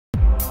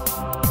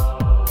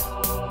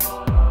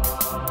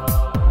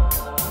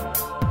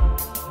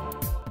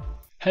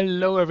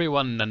Hello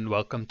everyone and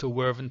welcome to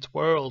Wervent's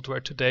World, where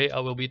today I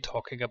will be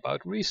talking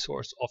about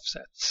resource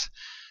offsets.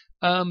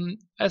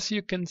 As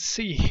you can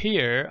see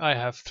here, I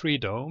have 3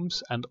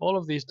 domes, and all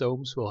of these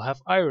domes will have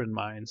iron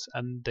mines,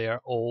 and they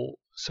are all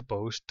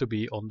supposed to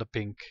be on the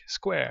pink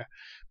square.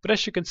 But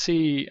as you can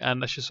see,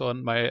 and as you saw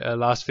in my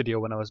last video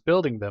when I was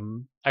building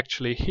them,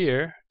 actually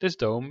here, this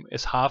dome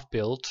is half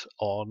built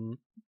on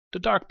the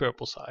dark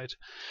purple side.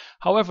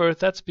 However,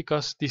 that's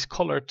because these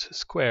colored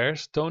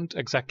squares don't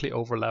exactly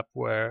overlap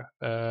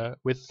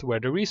with where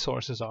the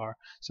resources are.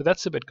 So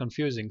that's a bit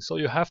confusing. So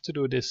you have to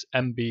do this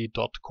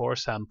mb.core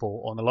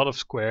sample on a lot of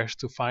squares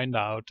to find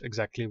out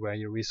exactly where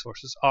your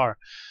resources are.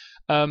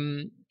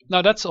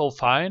 Now that's all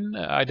fine.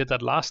 I did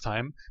that last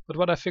time. But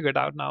what I figured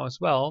out now as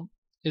well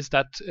is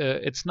that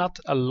it's not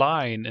a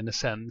line in a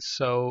sense.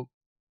 So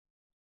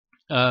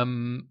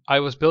I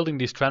was building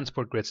these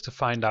transport grids to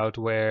find out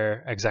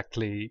where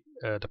exactly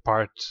the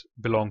part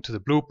belonged to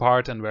the blue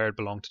part and where it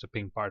belonged to the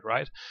pink part,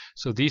 right?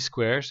 So these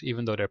squares,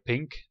 even though they're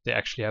pink, they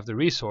actually have the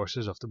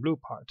resources of the blue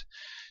part.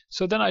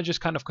 So then I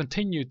just kind of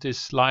continued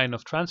this line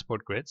of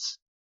transport grids.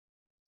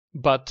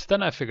 But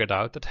then I figured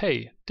out that,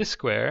 hey, this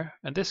square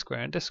and this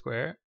square and this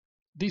square,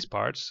 these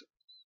parts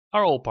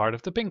are all part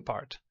of the pink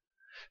part.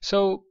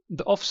 So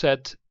the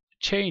offset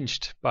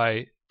changed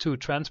by 2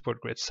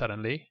 transport grids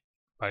suddenly,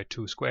 by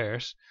 2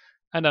 squares,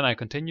 and then I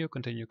continue,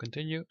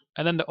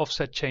 and then the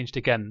offset changed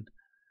again.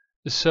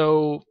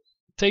 So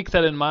take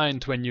that in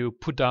mind when you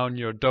put down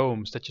your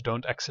domes, that you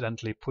don't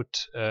accidentally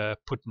put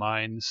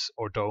mines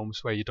or domes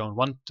where you don't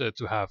want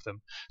to have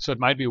them. So it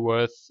might be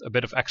worth a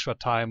bit of extra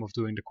time of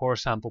doing the core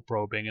sample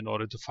probing in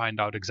order to find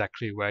out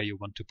exactly where you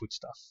want to put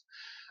stuff.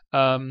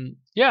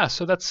 Yeah,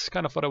 so that's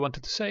kind of what I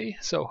wanted to say.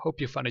 So hope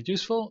you found it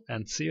useful,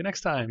 and see you next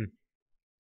time.